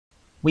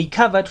We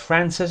covered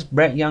Francis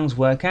Brett Young's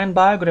work and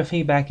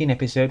biography back in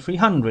episode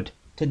 300.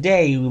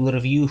 Today we will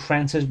review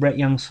Francis Brett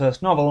Young's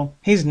first novel,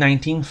 his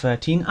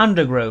 1913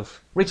 Undergrowth,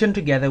 written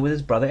together with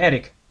his brother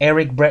Eric.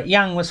 Eric Brett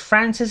Young was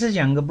Francis's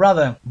younger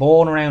brother.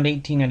 Born around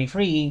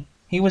 1893,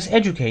 he was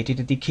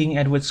educated at the King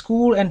Edward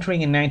School,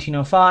 entering in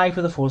 1905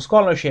 with a full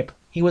scholarship.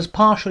 He was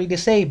partially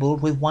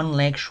disabled with one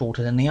leg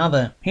shorter than the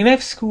other. He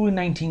left school in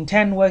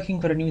 1910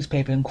 working for a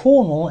newspaper in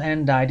Cornwall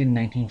and died in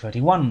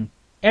 1931.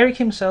 Eric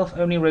himself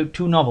only wrote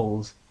 2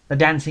 novels, The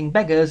Dancing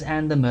Beggars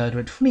and The Murder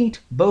at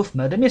Fleet, both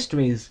murder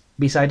mysteries.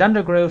 Beside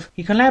Undergrowth,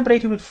 he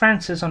collaborated with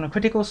Francis on a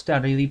critical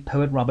study of the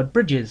poet Robert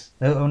Bridges,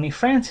 though only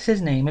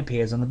Francis's name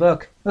appears on the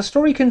book. The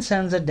story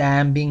concerns a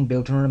dam being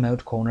built in a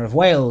remote corner of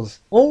Wales.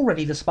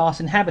 Already the sparse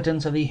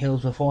inhabitants of the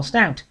hills were forced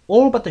out,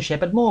 all but the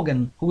shepherd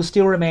Morgan, who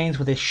still remains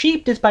with his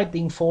sheep despite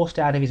being forced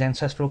out of his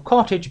ancestral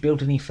cottage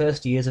built in the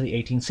first years of the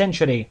 18th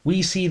century.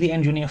 We see the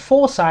engineer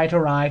Forsyth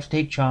arrive to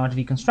take charge of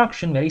the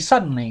construction very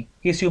suddenly.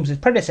 He assumes his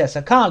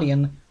predecessor,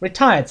 Carlion,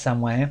 retired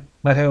somewhere,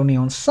 but only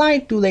on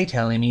sight do they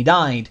tell him he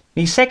died.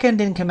 The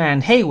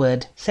second-in-command,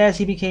 Hayward, says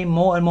he became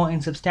more and more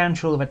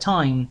insubstantial over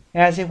time,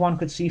 as if one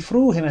could see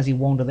through him as he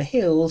wandered the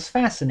hills,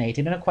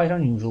 fascinated in a quite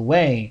unusual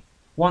way.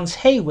 Once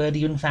Hayward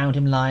even found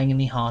him lying in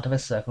the heart of a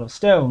circle of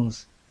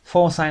stones.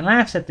 Forsyth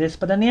laughs at this,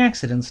 but then the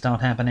accidents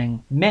start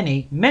happening.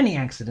 Many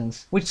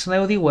accidents, which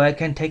slow the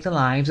work and take the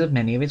lives of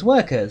many of his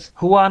workers,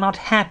 who are not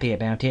happy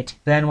about it.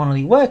 Then one of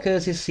the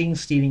workers is seen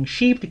stealing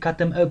sheep to cut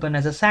them open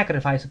as a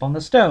sacrifice upon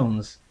the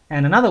stones,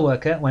 and another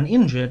worker, when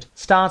injured,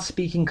 starts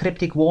speaking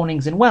cryptic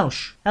warnings in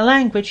Welsh, a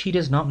language he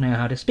does not know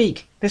how to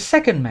speak. The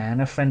second man,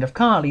 a friend of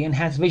Carlion,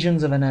 has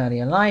visions of an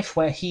earlier life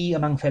where he,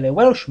 among fellow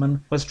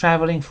Welshmen, was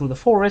travelling through the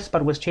forest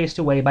but was chased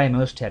away by a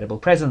most terrible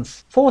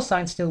presence.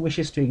 Forsyth still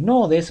wishes to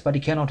ignore this, but he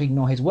cannot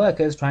ignore his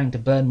workers trying to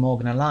burn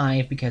Morgan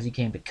alive because he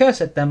came to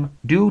curse at them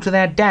due to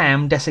their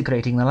dam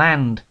desecrating the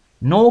land.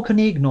 Nor can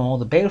he ignore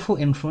the baleful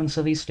influence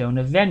of the Stone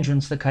of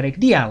Vengeance, the Carreg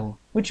Dial,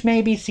 which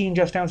may be seen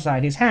just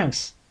outside his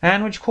house,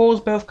 and which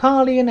caused both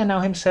Carlion and now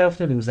himself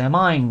to lose their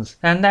minds,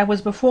 and that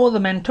was before the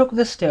men took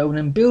the stone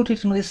and built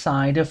it into the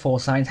side of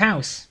Forsyth's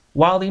house.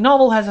 While the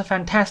novel has a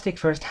fantastic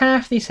first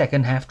half, the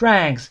second half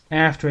drags.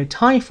 After a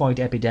typhoid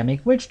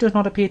epidemic, which does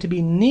not appear to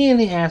be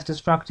nearly as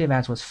destructive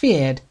as was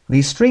feared,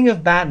 the string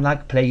of bad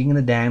luck plaguing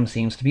the dam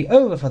seems to be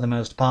over for the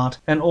most part,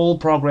 and all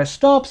progress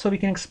stops so we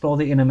can explore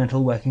the inner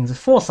mental workings of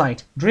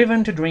Forsyth,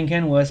 driven to drink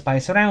and worse by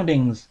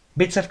surroundings.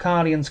 Bits of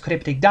Carlion's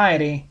cryptic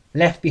diary,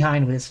 left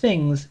behind with his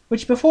things,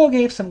 which before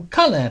gave some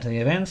colour to the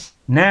events,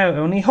 now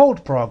only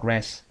hold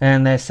progress,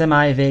 and their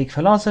semi-vague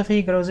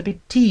philosophy grows a bit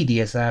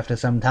tedious after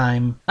some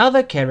time.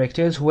 Other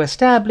characters who were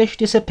established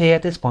disappear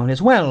at this point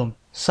as well,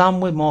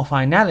 some with more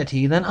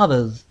finality than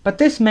others. But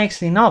this makes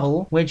the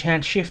novel, which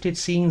had shifted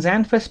scenes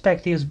and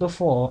perspectives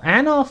before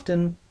and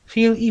often,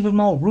 feel even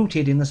more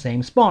rooted in the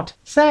same spot.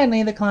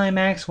 Sadly, the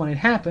climax, when it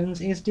happens,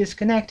 is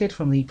disconnected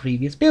from the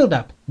previous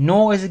build-up,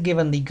 nor is it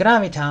given the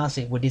gravitas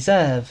it would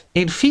deserve.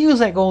 It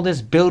feels like all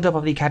this build-up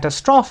of the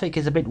catastrophic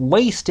is a bit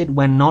wasted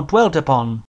when not dwelt upon.